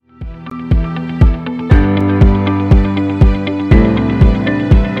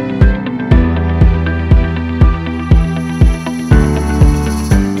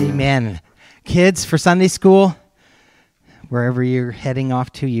Kids, for Sunday school, wherever you're heading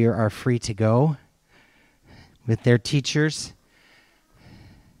off to, you are free to go with their teachers.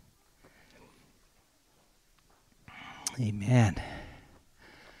 Amen.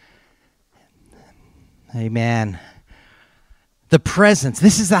 Amen. The presence.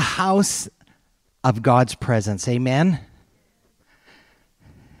 This is a house of God's presence. Amen.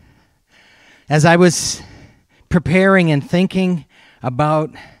 As I was preparing and thinking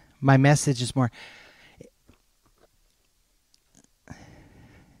about my message this morning,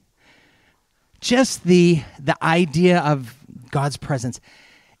 just the idea of God's presence.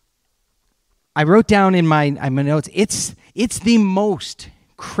 I wrote down in my notes, it's the most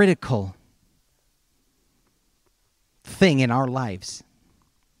critical thing in our lives.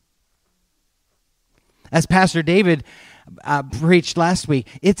 As Pastor David preached last week,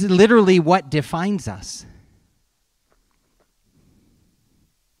 it's literally what defines us.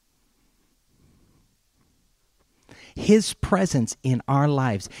 His presence in our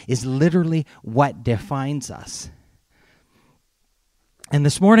lives is literally what defines us. And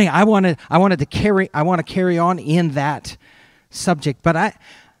this morning, I want to carry on in that subject. But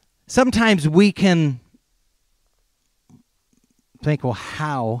sometimes we can think, well,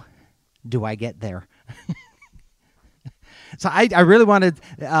 how do I get there? So I really want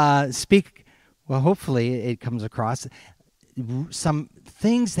to speak. Well, hopefully it comes across some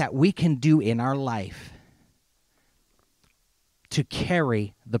things that we can do in our life to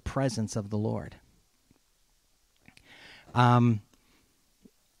carry the presence of the Lord.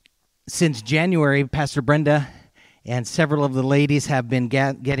 Since January, Pastor Brenda and several of the ladies have been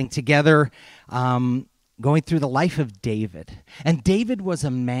getting together, going through the life of David. And David was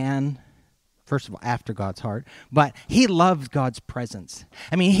a man, first of all, after God's heart, but he loved God's presence.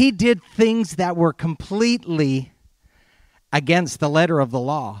 I mean, he did things that were completely against the letter of the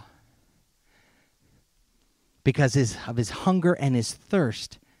law, because of his hunger and his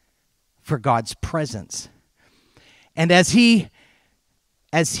thirst for God's presence. And as he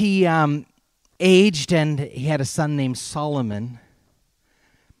aged, and he had a son named Solomon,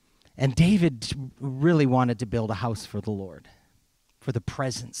 and David really wanted to build a house for the Lord, for the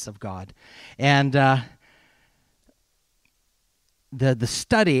presence of God. And the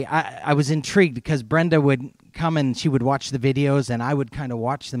study, I was intrigued because Brenda would come and she would watch the videos, and I would kind of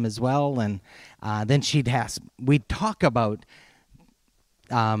watch them as well, and then we'd talk about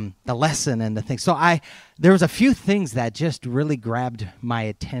the lesson and the things. So there was a few things that just really grabbed my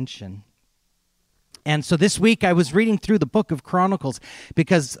attention. And so this week I was reading through the book of Chronicles,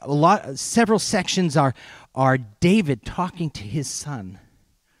 because several sections are David talking to his son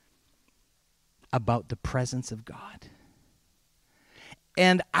about the presence of God.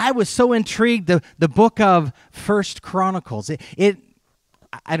 And I was so intrigued. The book of First Chronicles. I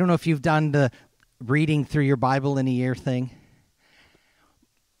don't know if you've done the reading through your Bible in a year thing,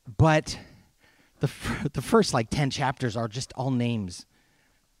 but the first 10 chapters are just all names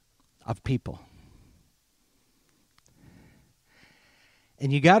of people.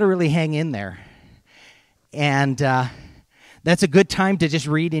 And you got to really hang in there. And that's a good time to just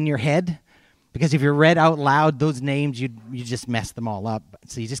read in your head, because if you read out loud those names, you just mess them all up.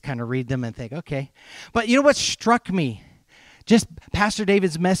 So you just kind of read them and think, okay. But you know what struck me? Just Pastor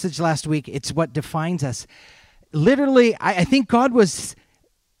David's message last week, it's what defines us. Literally, I think God was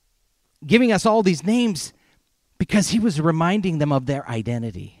giving us all these names because he was reminding them of their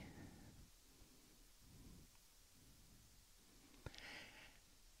identity.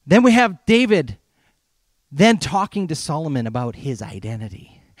 Then we have David then talking to Solomon about his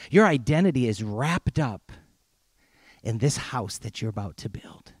identity. Your identity is wrapped up in this house that you're about to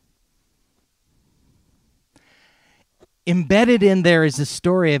build. Embedded in there is the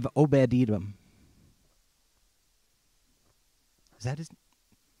story of Obed-Edom. Is that his?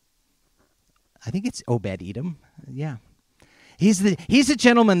 I think it's Obed-Edom. Yeah. He's a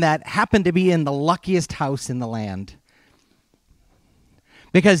gentleman that happened to be in the luckiest house in the land.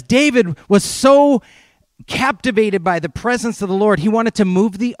 Because David was so captivated by the presence of the Lord, he wanted to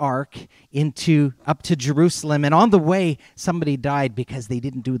move the ark up to Jerusalem, and on the way somebody died because they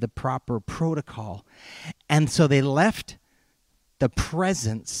didn't do the proper protocol. And so they left the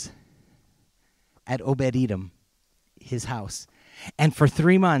presence at Obed-Edom, his house. And for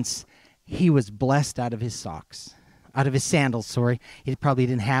 3 months he was blessed out of his sandals, He probably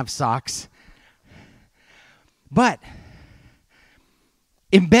didn't have socks. But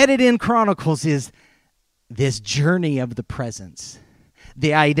embedded in Chronicles is this journey of the presence,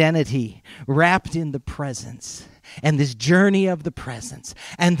 the identity wrapped in the presence, and this journey of the presence.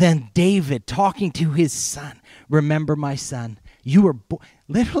 And then David talking to his son, remember my son,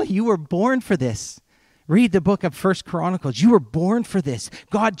 Literally, you were born for this. Read the book of 1 Chronicles. You were born for this.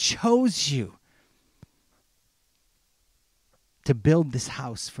 God chose you to build this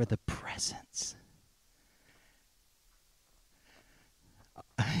house for the presence.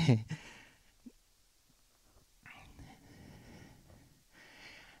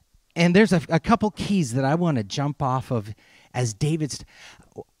 And there's a couple keys that I want to jump off of as David's.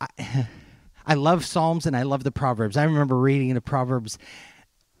 I love Psalms and I love the Proverbs. I remember reading the Proverbs.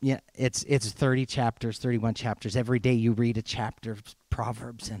 Yeah, it's 30 chapters, 31 chapters. Every day you read a chapter of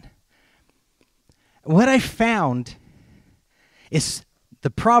Proverbs. And what I found is the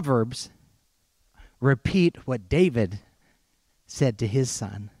Proverbs repeat what David said to his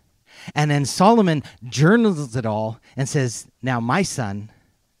son. And then Solomon journals it all and says, now my son,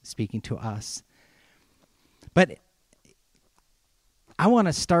 speaking to us. But I want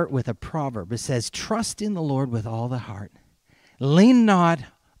to start with a proverb. It says, trust in the Lord with all the heart. Lean not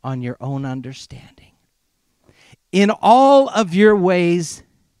on your own understanding. In all of your ways,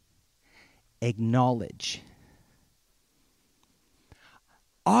 acknowledge.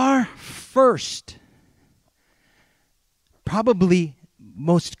 Our first, probably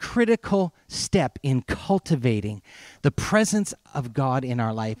most critical step in cultivating the presence of God in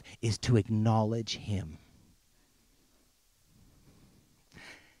our life is to acknowledge Him.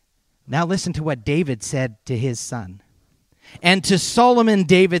 Now listen to what David said to his son. And to Solomon,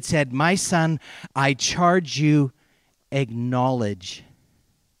 David said, my son, I charge you, acknowledge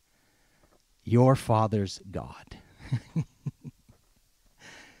your father's God.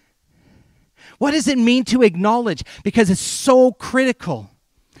 What does it mean to acknowledge? Because it's so critical.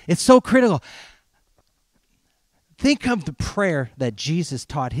 It's so critical. Think of the prayer that Jesus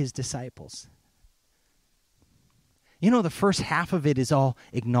taught his disciples. You know, the first half of it is all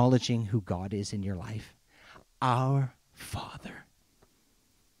acknowledging who God is in your life. Our Father.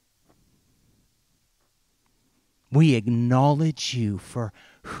 We acknowledge you for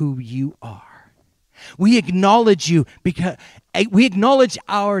who you are. We acknowledge you because we acknowledge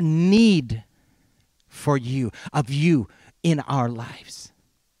our need for you, of you in our lives.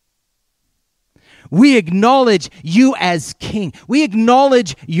 We acknowledge you as King. We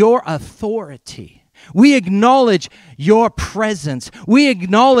acknowledge your authority. We acknowledge your presence. We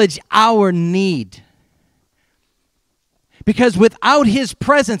acknowledge our need. Because without His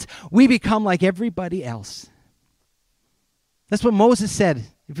presence, we become like everybody else. That's what Moses said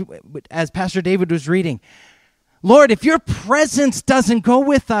as Pastor David was reading. Lord, if your presence doesn't go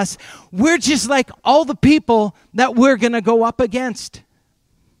with us, we're just like all the people that we're going to go up against.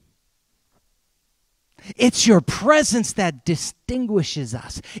 It's your presence that distinguishes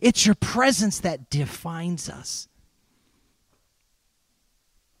us. It's your presence that defines us.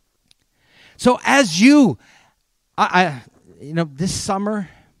 So as this summer,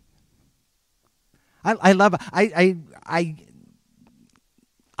 I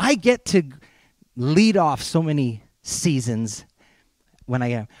get to lead off so many seasons when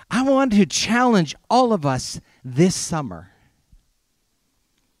I want to challenge all of us this summer.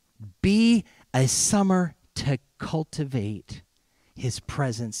 Be a summer to cultivate His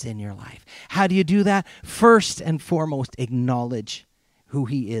presence in your life. How do you do that? First and foremost, acknowledge who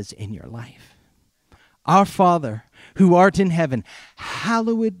He is in your life. Our Father, who art in heaven,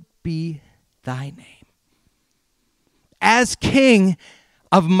 hallowed be thy name. As King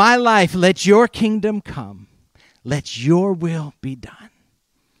of my life, let your kingdom come. Let your will be done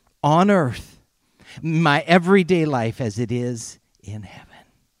on earth, my everyday life as it is in heaven.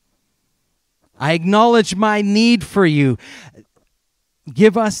 I acknowledge my need for you.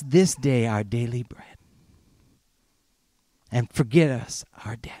 Give us this day our daily bread. And forgive us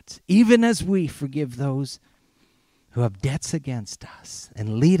our debts, even as we forgive those who have debts against us.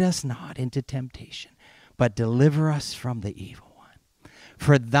 And lead us not into temptation, but deliver us from the evil one.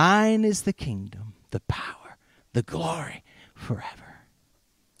 For thine is the kingdom, the power, the glory forever.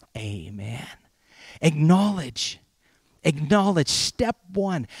 Amen. Acknowledge. Step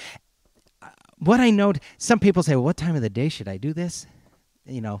one. What I know, some people say, well, what time of the day should I do this?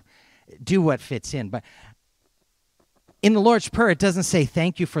 Do what fits in. But in the Lord's Prayer, it doesn't say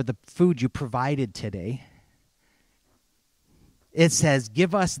thank you for the food you provided today. It says,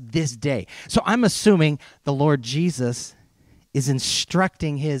 give us this day. So I'm assuming the Lord Jesus is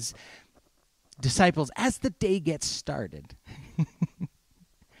instructing His disciples as the day gets started.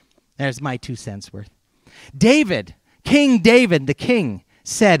 There's my 2 cents worth. King David, the king,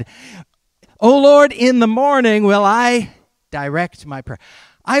 said, O Lord, in the morning will I direct my prayer.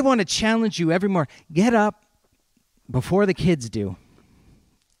 I want to challenge you every morning. Get up before the kids do.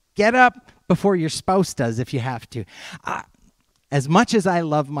 Get up before your spouse does if you have to. as much as I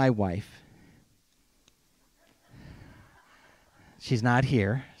love my wife, she's not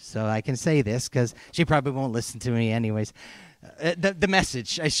here, so I can say this because she probably won't listen to me anyways. The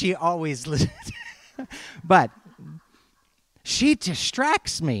message, she always listens. But she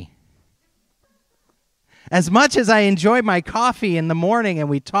distracts me. As much as I enjoy my coffee in the morning and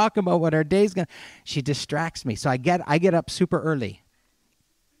we talk about what our day's going to, she distracts me. So I get up super early.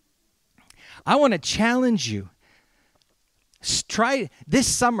 I want to challenge you. Try this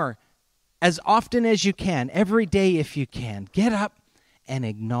summer as often as you can, every day if you can. Get up and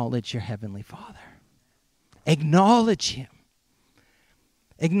acknowledge your Heavenly Father. Acknowledge Him.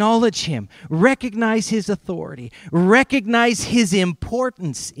 Acknowledge Him. Recognize His authority. Recognize His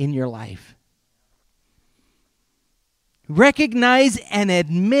importance in your life. Recognize and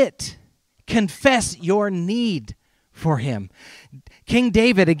admit, confess your need for Him. King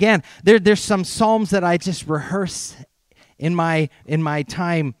David, again, there's some psalms that I just rehearse in my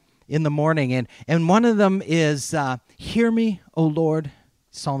time in the morning, and one of them is, "Hear me, O Lord,"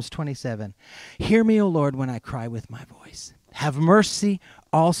 Psalms 27. "Hear me, O Lord, when I cry with my voice. Have mercy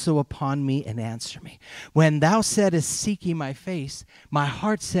also upon me and answer me. When thou saidest, seek ye my face, my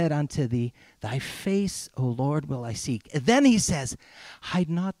heart said unto thee, thy face, O Lord, will I seek." Then he says, "Hide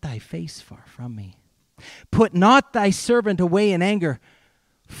not thy face far from me. Put not thy servant away in anger,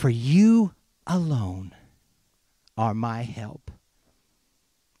 for you alone are my help."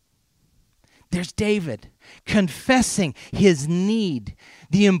 There's David confessing his need,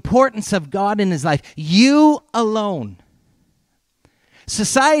 the importance of God in his life. You alone.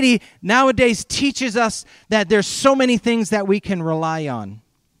 Society nowadays teaches us that there's so many things that we can rely on,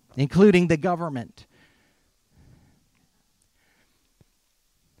 including the government.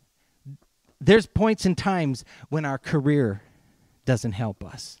 There's points and times when our career doesn't help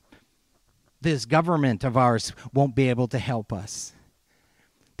us. This government of ours won't be able to help us.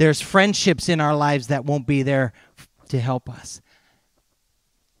 There's friendships in our lives that won't be there to help us.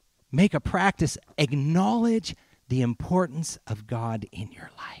 Make a practice. Acknowledge the importance of God in your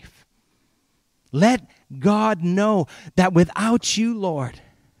life. Let God know that without you, Lord,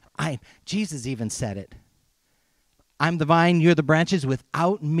 Jesus even said it. I'm the vine, you're the branches.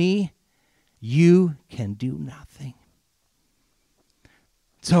 Without me, you can do nothing.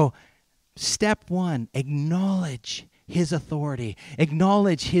 So, step one, acknowledge His authority.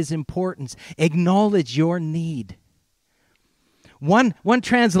 Acknowledge His importance. Acknowledge your need. One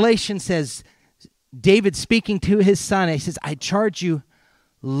translation says, David speaking to his son, he says, "I charge you,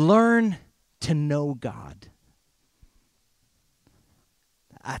 learn to know God."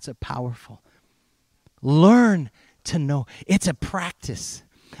 That's a powerful. Learn to know. It's a practice.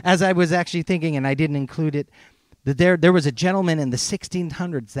 As I was actually thinking, and I didn't include it, that there was a gentleman in the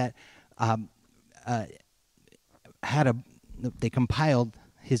 1600s that they compiled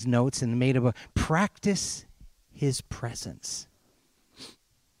his notes and made a practice His presence.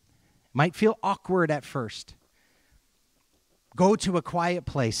 Might feel awkward at first. Go to a quiet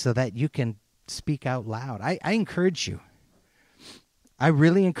place so that you can speak out loud. I encourage you. I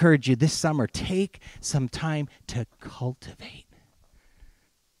really encourage you this summer, take some time to cultivate.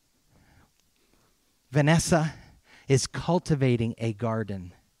 Vanessa is cultivating a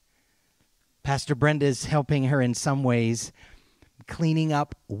garden. Pastor Brenda is helping her in some ways, cleaning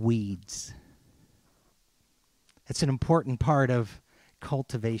up weeds. It's an important part of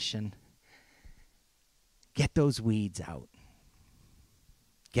cultivation. Get those weeds out.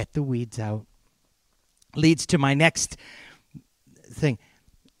 Get the weeds out. Leads to my next thing.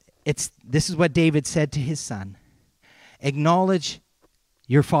 This is what David said to his son. Acknowledge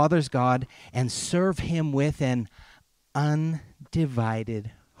your father's God and serve Him with an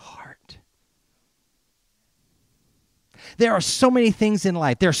undivided heart. There are so many things in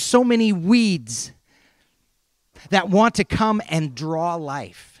life. There are so many weeds that want to come and draw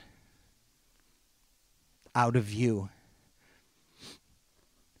life out of you.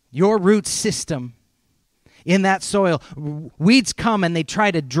 Your root system in that soil, weeds come and they try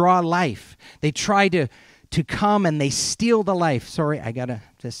to draw life. They try to come and they steal the life.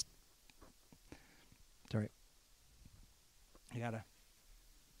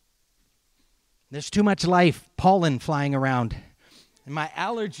 There's too much life, pollen flying around. And my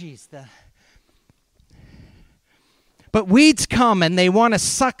allergies. But weeds come and they want to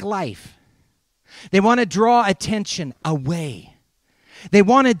suck life. They want to draw attention away. They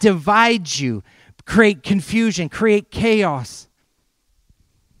want to divide you, create confusion, create chaos.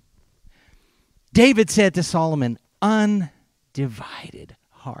 David said to Solomon, undivided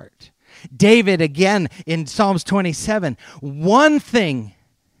heart. David, again, in Psalms 27, one thing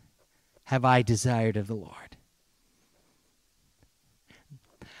have I desired of the Lord.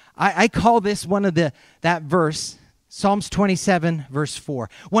 I call this one of that verse, Psalms 27, verse 4,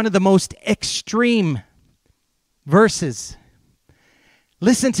 one of the most extreme verses.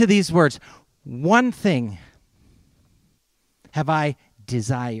 Listen to these words. One thing have I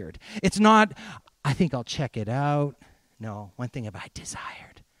desired. It's not, I think I'll check it out. No, one thing have I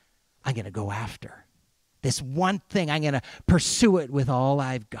desired. I'm going to go after. This one thing, I'm going to pursue it with all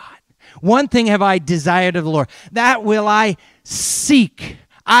I've got. One thing have I desired of the Lord. That will I seek.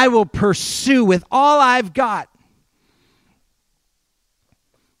 I will pursue with all I've got.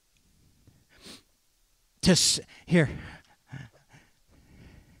 Here.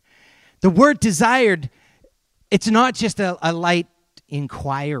 The word desired, it's not just a light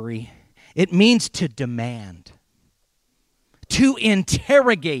inquiry. It means to demand, to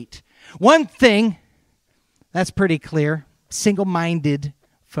interrogate. One thing, that's pretty clear, single-minded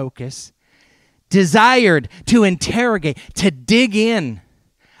focus. Desired, to interrogate, to dig in.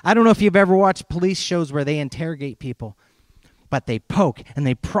 I don't know if you've ever watched police shows where they interrogate people, but they poke and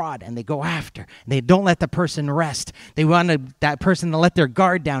they prod and they go after. They don't let the person rest. They want that person to let their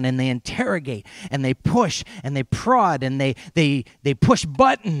guard down, and they interrogate and they push and they prod and they push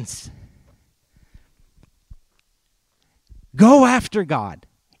buttons. Go after God.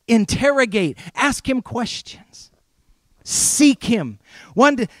 Interrogate. Ask him questions. Seek him.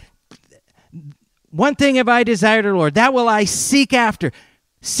 One thing have I desired, O Lord, that will I seek after.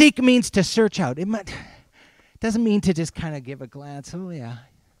 Seek means to search out. It doesn't mean to just kind of give a glance. Oh, yeah.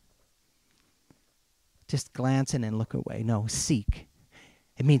 Just glance and then look away. No, seek.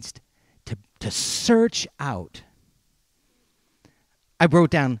 It means to search out. I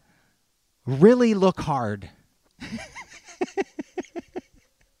wrote down, really look hard.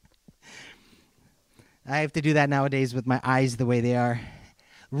 I have to do that nowadays with my eyes the way they are.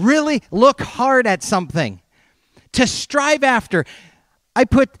 Really look hard at something. To strive after. I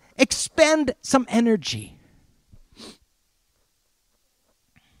put expend some energy.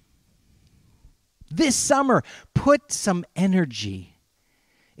 This summer, put some energy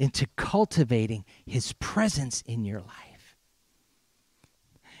into cultivating his presence in your life.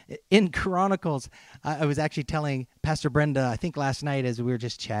 In Chronicles, I was actually telling Pastor Brenda, I think last night as we were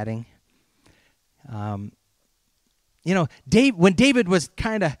just chatting, when David was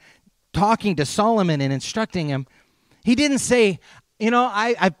kind of talking to Solomon and instructing him, he didn't say,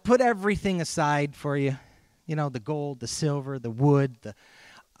 I put everything aside for you. The gold, the silver, the wood,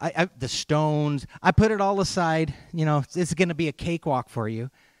 the stones. I put it all aside. It's going to be a cakewalk for you.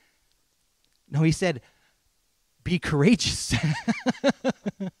 No, he said, be courageous.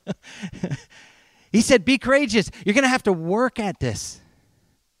 He said, be courageous. You're going to have to work at this.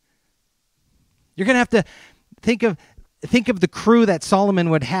 You're going to have to think of the crew that Solomon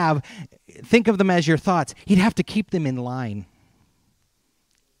would have. Think of them as your thoughts. He'd have to keep them in line.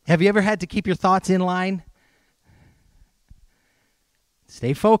 Have you ever had to keep your thoughts in line?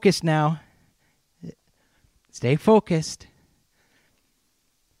 Stay focused now. Stay focused.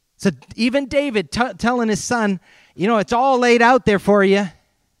 So even David telling his son, it's all laid out there for you.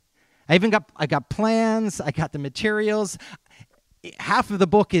 I got plans. I got the materials. Half of the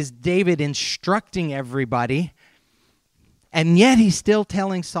book is David instructing everybody. And yet he's still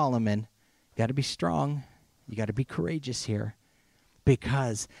telling Solomon, you got to be strong. You got to be courageous here.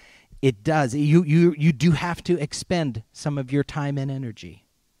 Because it does. You do have to expend some of your time and energy.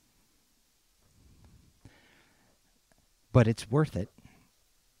 But it's worth it.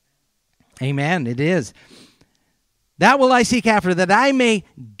 Amen. It is. That will I seek after, that I may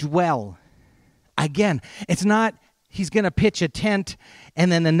dwell. Again, it's not he's going to pitch a tent,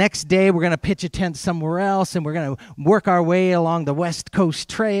 and then the next day we're going to pitch a tent somewhere else, and we're going to work our way along the West Coast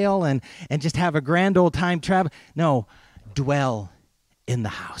Trail and just have a grand old time travel. No, dwell in the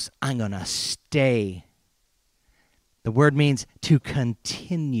house. I'm going to stay. The word means to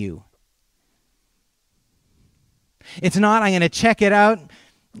continue. It's not, I'm going to check it out.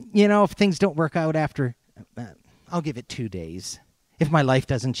 If things don't work out after, I'll give it 2 days. If my life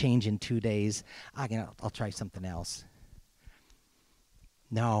doesn't change in 2 days, I'll try something else.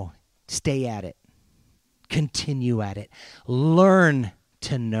 No, stay at it. Continue at it. Learn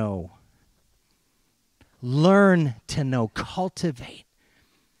to know. Learn to know. Cultivate.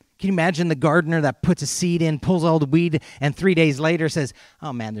 Can you imagine the gardener that puts a seed in, pulls all the weed, and 3 days later says,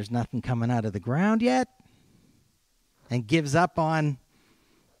 oh man, there's nothing coming out of the ground yet? And gives up on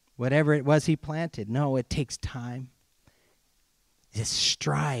whatever it was he planted. No, it takes time. Just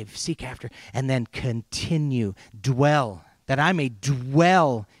strive, seek after, and then continue, dwell, that I may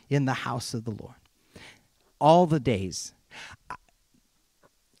dwell in the house of the Lord all the days.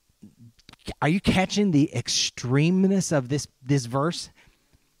 Are you catching the extremeness of this verse?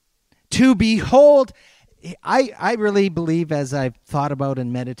 To behold, I really believe, as I've thought about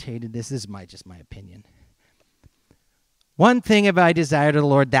and meditated, this is just my opinion. One thing have I desired of the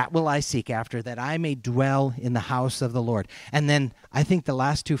Lord, that will I seek after, that I may dwell in the house of the Lord. And then I think the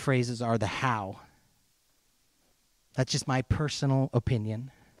last two phrases are the how. That's just my personal opinion.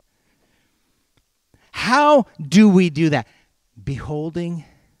 How do we do that? Beholding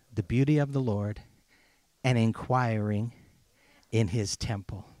the beauty of the Lord and inquiring in his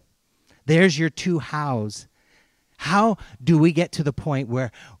temple. There's your two hows. How do we get to the point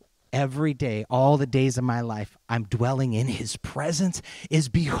where every day, all the days of my life, I'm dwelling in his presence? Is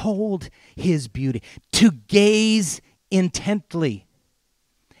behold his beauty. To gaze intently.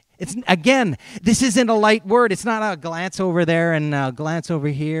 It's, again, this isn't a light word. It's not a glance over there and a glance over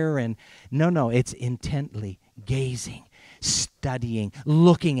here. And no, it's intently gazing, studying,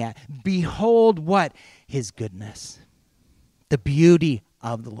 looking at. Behold what? His goodness. The beauty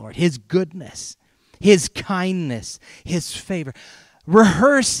of the Lord. His goodness. His kindness. His favor.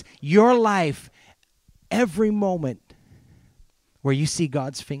 Rehearse your life every moment where you see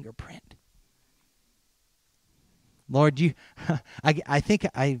God's fingerprint. Lord, I think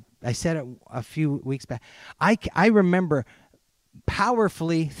I said it a few weeks back. I remember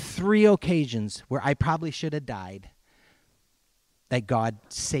powerfully 3 occasions where I probably should have died that God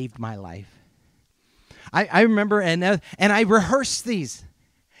saved my life. I remember, and I rehearsed these.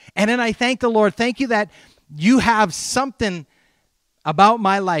 And then I thank the Lord. Thank you that you have something about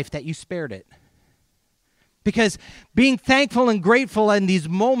my life that you spared it. Because being thankful and grateful in these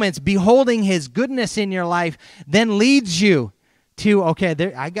moments, beholding his goodness in your life, then leads you to,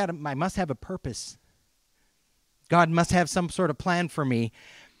 okay, I must have a purpose. God must have some sort of plan for me.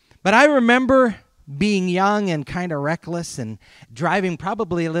 But I remember being young and kind of reckless and driving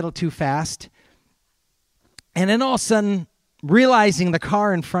probably a little too fast. And then all of a sudden, realizing the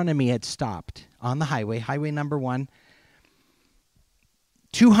car in front of me had stopped on the highway number 1,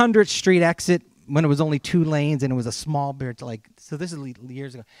 200th Street exit, when it was only 2 lanes and it was a small bit, so this is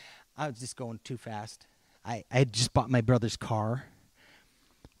years ago. I was just going too fast. I had just bought my brother's car,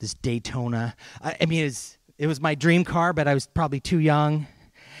 this Daytona. It was my dream car, but I was probably too young.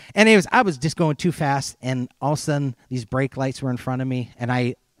 And I was just going too fast, and all of a sudden these brake lights were in front of me, and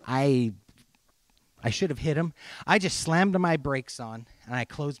I should have hit him. I just slammed my brakes on, and I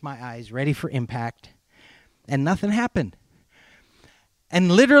closed my eyes, ready for impact, and nothing happened. And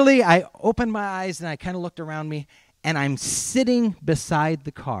literally, I opened my eyes, and I kind of looked around me, and I'm sitting beside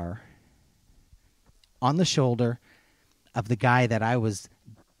the car on the shoulder of the guy that I was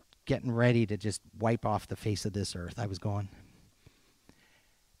getting ready to just wipe off the face of this earth. I was going.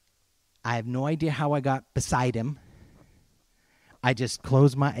 I have no idea how I got beside him. I just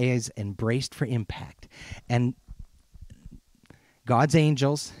closed my eyes and braced for impact. And God's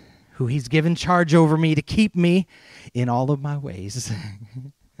angels, who he's given charge over me to keep me in all of my ways,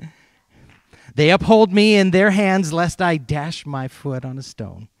 they uphold me in their hands lest I dash my foot on a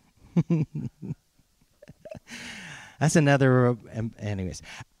stone. That's another, anyways.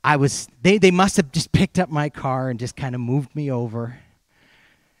 They must have just picked up my car and just kind of moved me over.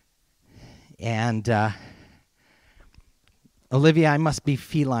 And Olivia, I must be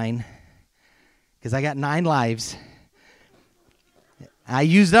feline because I got 9 lives. I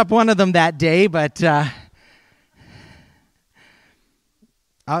used up one of them that day, but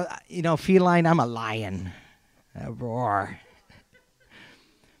feline, I'm a lion. A roar.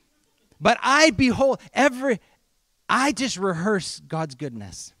 But I just rehearse God's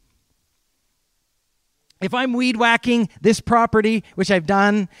goodness. If I'm weed whacking this property, which I've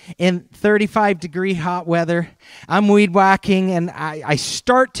done in 35-degree hot weather, I'm weed whacking and I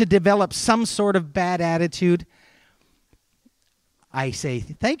start to develop some sort of bad attitude, I say,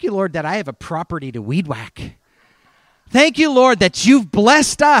 thank you, Lord, that I have a property to weed whack. Thank you, Lord, that you've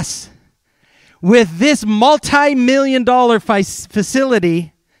blessed us with this multi-million-dollar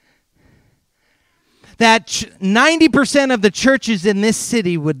facility that 90% of the churches in this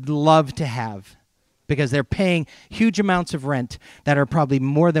city would love to have because they're paying huge amounts of rent that are probably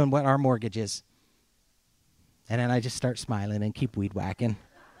more than what our mortgage is. And then I just start smiling and keep weed whacking.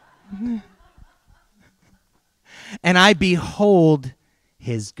 And I behold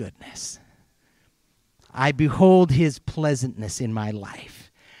his goodness. I behold his pleasantness in my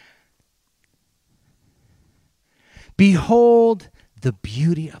life. Behold the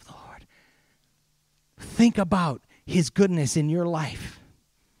beauty of the Lord. Think about his goodness in your life.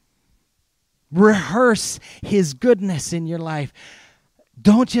 Rehearse his goodness in your life.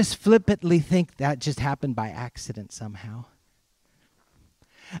 Don't just flippantly think that just happened by accident somehow.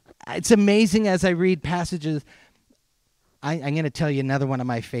 It's amazing as I read passages I'm going to tell you another one of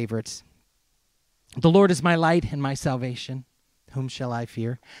my favorites. The Lord is my light and my salvation. Whom shall I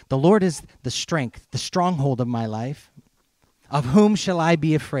fear? The Lord is the strength, the stronghold of my life. Of whom shall I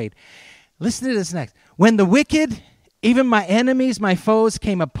be afraid? Listen to this next. When the wicked, even my enemies, my foes,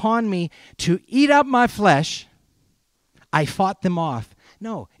 came upon me to eat up my flesh, I fought them off.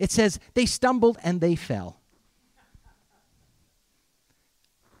 No, it says they stumbled and they fell.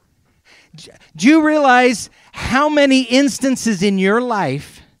 Do you realize how many instances in your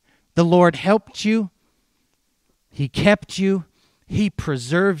life the Lord helped you? He kept you. He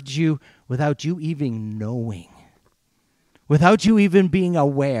preserved you without you even knowing, without you even being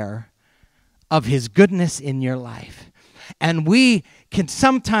aware of His goodness in your life. And we can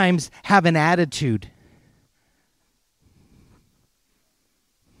sometimes have an attitude.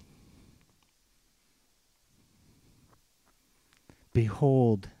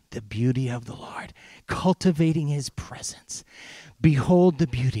 Behold the beauty of the Lord, cultivating His presence. Behold the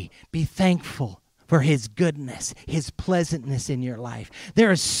beauty. Be thankful for His goodness, His pleasantness in your life.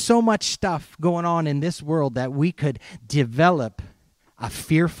 There is so much stuff going on in this world that we could develop a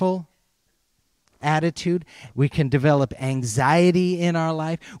fearful attitude. We can develop anxiety in our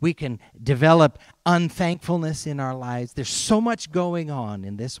life. We can develop unthankfulness in our lives. There's so much going on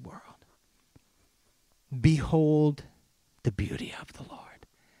in this world. Behold the beauty of the Lord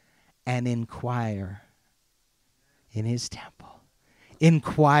and inquire in His temple.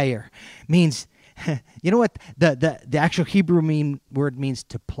 Inquire means, you know what the actual Hebrew word means?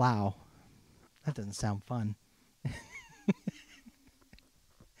 To plow. That doesn't sound fun.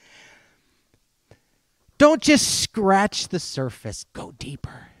 Don't just scratch the surface. Go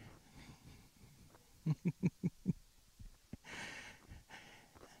deeper.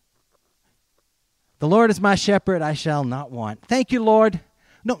 The Lord is my shepherd, I shall not want. Thank you, Lord.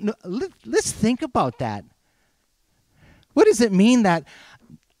 No, let's think about that. What does it mean that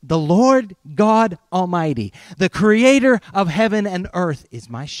the Lord God Almighty, the creator of heaven and earth,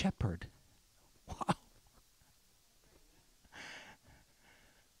 is my shepherd? Wow.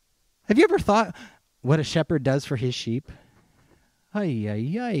 Have you ever thought what a shepherd does for his sheep? Ay,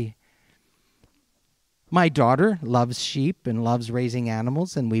 ay, ay. My daughter loves sheep and loves raising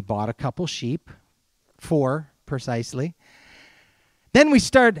animals, and we bought a couple sheep, 4 precisely. Then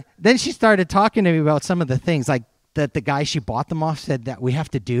she started talking to me about some of the things, like that the guy she bought them off said that we have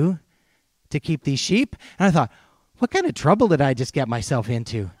to do to keep these sheep. And I thought, what kind of trouble did I just get myself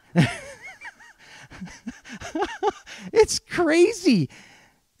into? It's crazy.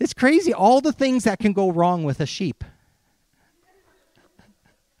 It's crazy, all the things that can go wrong with a sheep.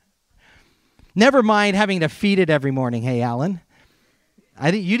 Never mind having to feed it every morning. Hey, Alan,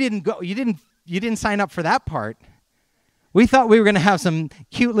 you didn't sign up for that part. We thought we were going to have some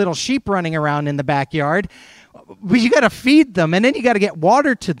cute little sheep running around in the backyard. But you got to feed them, and then you got to get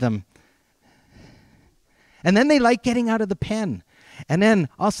water to them. And then they like getting out of the pen. And then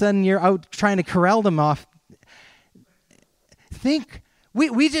all of a sudden you're out trying to corral them off. Think,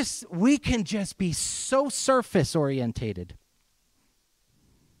 we can just be so surface orientated.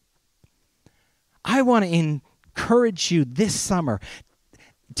 I want to encourage you this summer.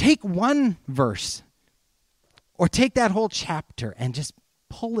 Take one verse or take that whole chapter and just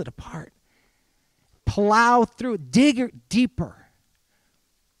pull it apart. Plow through, dig deeper.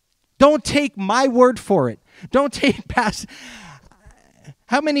 Don't take my word for it. Don't take past.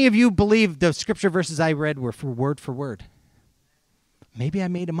 How many of you believe the scripture verses I read were for word? Maybe I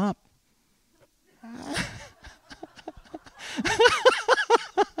made them up.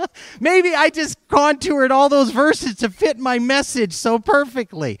 Maybe I just contoured all those verses to fit my message so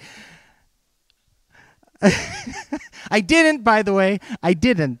perfectly. I didn't, by the way. I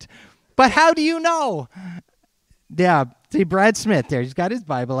didn't. But how do you know? Yeah, see Brad Smith there. He's got his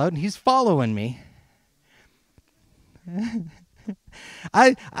Bible out and he's following me.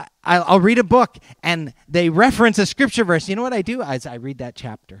 I'll read a book and they reference a scripture verse. You know what I do? I read that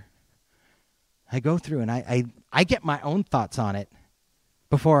chapter. I go through and I get my own thoughts on it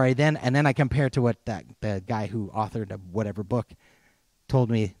before I then I compare to what the guy who authored whatever book told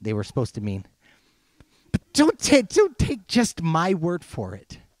me they were supposed to mean. But don't take just my word for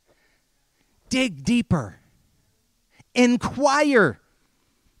it. Dig deeper. Inquire.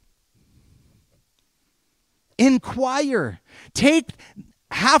 Take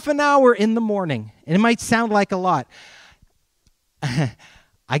half an hour in the morning. And it might sound like a lot.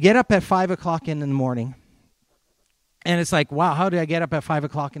 I get up at 5 o'clock in the morning. And it's like, wow, how did I get up at 5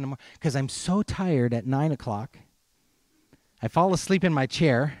 o'clock in the morning? Because I'm so tired at 9 o'clock. I fall asleep in my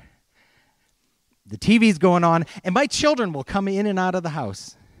chair. The TV's going on. And my children will come in and out of the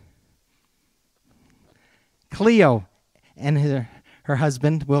house. Cleo and her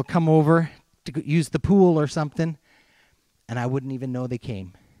husband will come over to use the pool or something, and I wouldn't even know they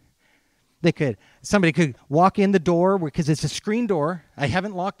came. Somebody could walk in the door because it's a screen door. I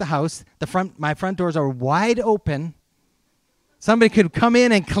haven't locked the house. My front doors are wide open. Somebody could come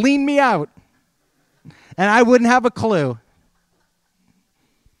in and clean me out, and I wouldn't have a clue.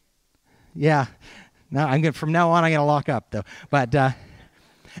 Yeah. No, from now on, I'm going to lock up, though. But,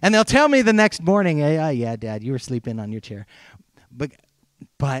 and they'll tell me the next morning, hey, yeah, Dad, you were sleeping on your chair.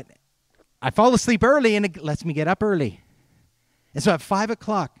 But I fall asleep early, and it lets me get up early. And so at 5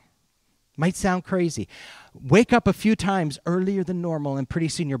 o'clock, might sound crazy, wake up a few times earlier than normal, and pretty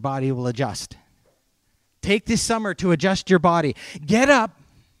soon your body will adjust. Take this summer to adjust your body. Get up,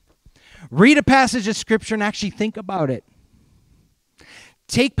 read a passage of Scripture, and actually think about it.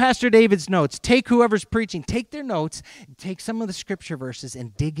 Take Pastor David's notes. Take whoever's preaching. Take their notes. Take some of the Scripture verses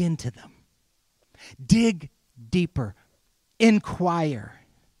and dig into them. Dig deeper. Inquire.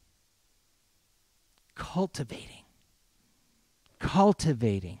 Cultivating.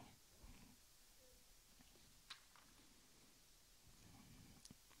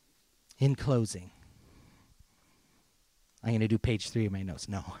 In closing, I'm going to do page 3 of my notes.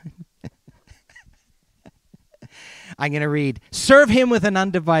 No. I'm going to read, serve him with an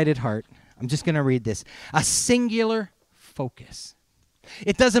undivided heart. I'm just going to read this. A singular focus.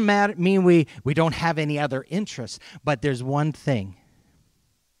 It doesn't mean we don't have any other interests, but there's one thing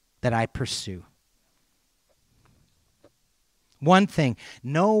that I pursue. One thing,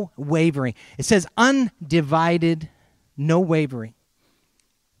 no wavering. It says undivided, no wavering.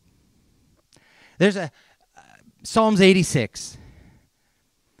 There's Psalms 86.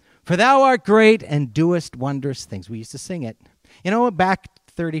 For thou art great and doest wondrous things. We used to sing it. You know what? Back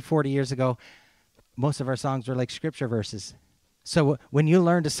 30, 40 years ago, most of our songs were like Scripture verses. So when you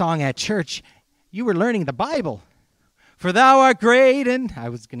learned a song at church, you were learning the Bible. For thou art great, and I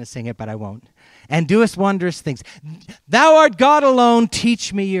was going to sing it, but I won't. And doest wondrous things. Thou art God alone.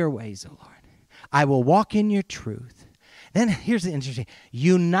 Teach me your ways, O Lord. I will walk in your truth. Then here's the interesting.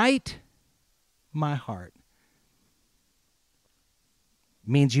 Unite my heart.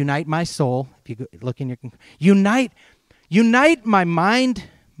 Means unite my soul. If you look in your unite my mind,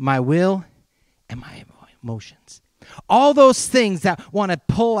 my will, and my emotions. All those things that want to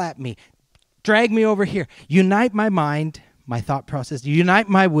pull at me, drag me over here. Unite my mind, my thought process. Unite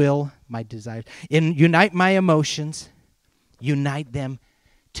my will, my desires. Unite my emotions. Unite them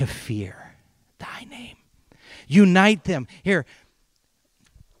to fear thy name. Unite them here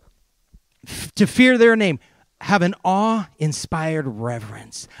to fear their name. Have an awe-inspired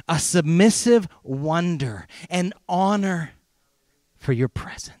reverence, a submissive wonder, and honor for your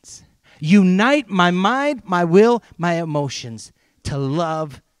presence. Unite my mind, my will, my emotions to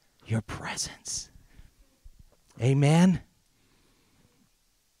love your presence. Amen.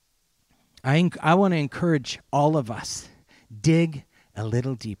 I want to encourage all of us, dig a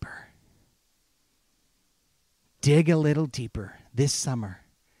little deeper. Dig a little deeper this summer.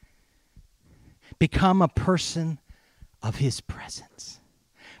 Become a person of his presence.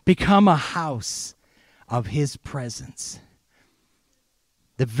 Become a house of his presence.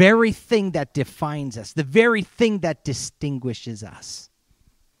 The very thing that defines us, the very thing that distinguishes us.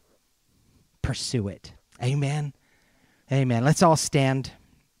 Pursue it. Amen. Amen. Let's all stand.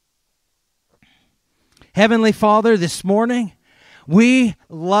 Heavenly Father, this morning, we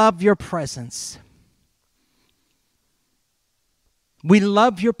love your presence. We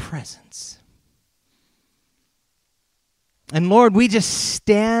love your presence. And Lord, we just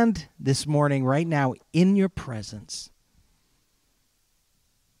stand this morning right now in your presence.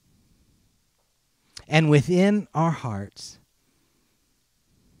 And within our hearts,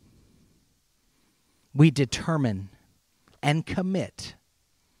 we determine and commit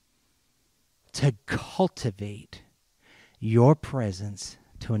to cultivate your presence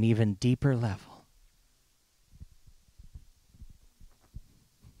to an even deeper level.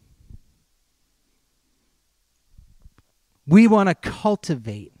 We want to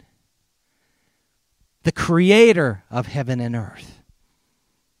cultivate the creator of heaven and earth,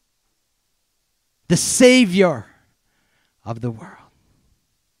 the Savior of the world,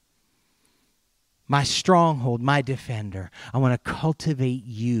 my stronghold, my defender. I want to cultivate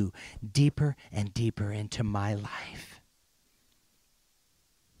you deeper and deeper into my life,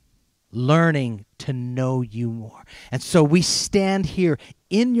 learning to know you more. And so we stand here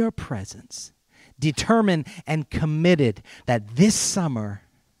in your presence, determined and committed that this summer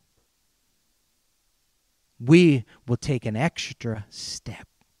we will take an extra step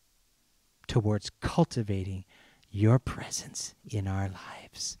towards cultivating your presence in our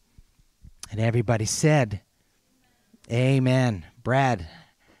lives. And everybody said, Amen. Brad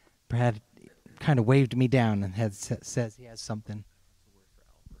kind of waved me down and says he has something.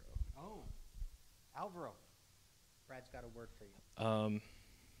 Oh, Alvaro. Brad's got a word for you.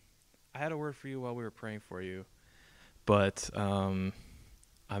 I had a word for you while we were praying for you, but I'm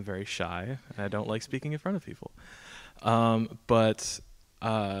very shy and I don't like speaking in front of people. But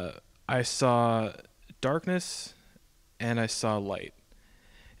I saw darkness and I saw light.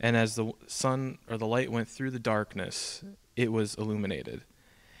 And as the sun or the light went through the darkness, it was illuminated.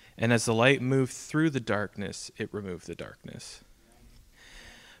 And as the light moved through the darkness, it removed the darkness.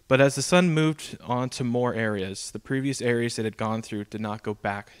 But as the sun moved on to more areas, the previous areas it had gone through did not go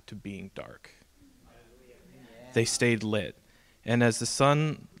back to being dark. They stayed lit. And as the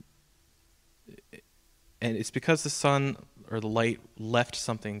sun, and it's because the sun or the light left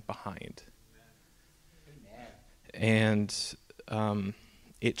something behind. And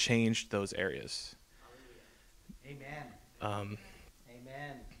it changed those areas. Amen. Amen.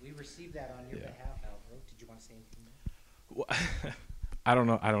 We received that on your behalf, Alvaro. Did you want to say anything more? Well, I don't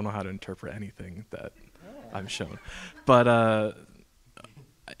know how to interpret anything that I'm shown. But I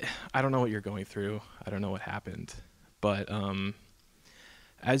don't know what you're going through. I don't know what happened. But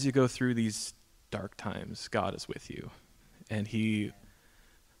as you go through these dark times, God is with you. And he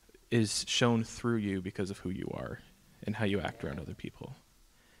is shown through you because of who you are and how you act around other people.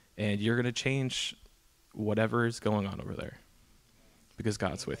 And you're going to change whatever is going on over there because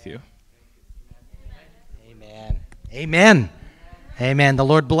God's with you. Amen. Amen. Amen. The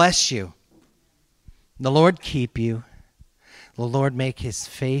Lord bless you. The Lord keep you. The Lord make his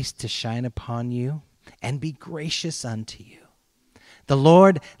face to shine upon you and be gracious unto you. The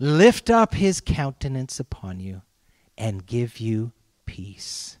Lord lift up his countenance upon you and give you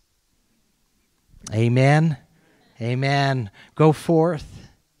peace. Amen. Amen. Go forth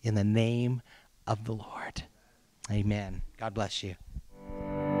in the name of the Lord. Amen. God bless you.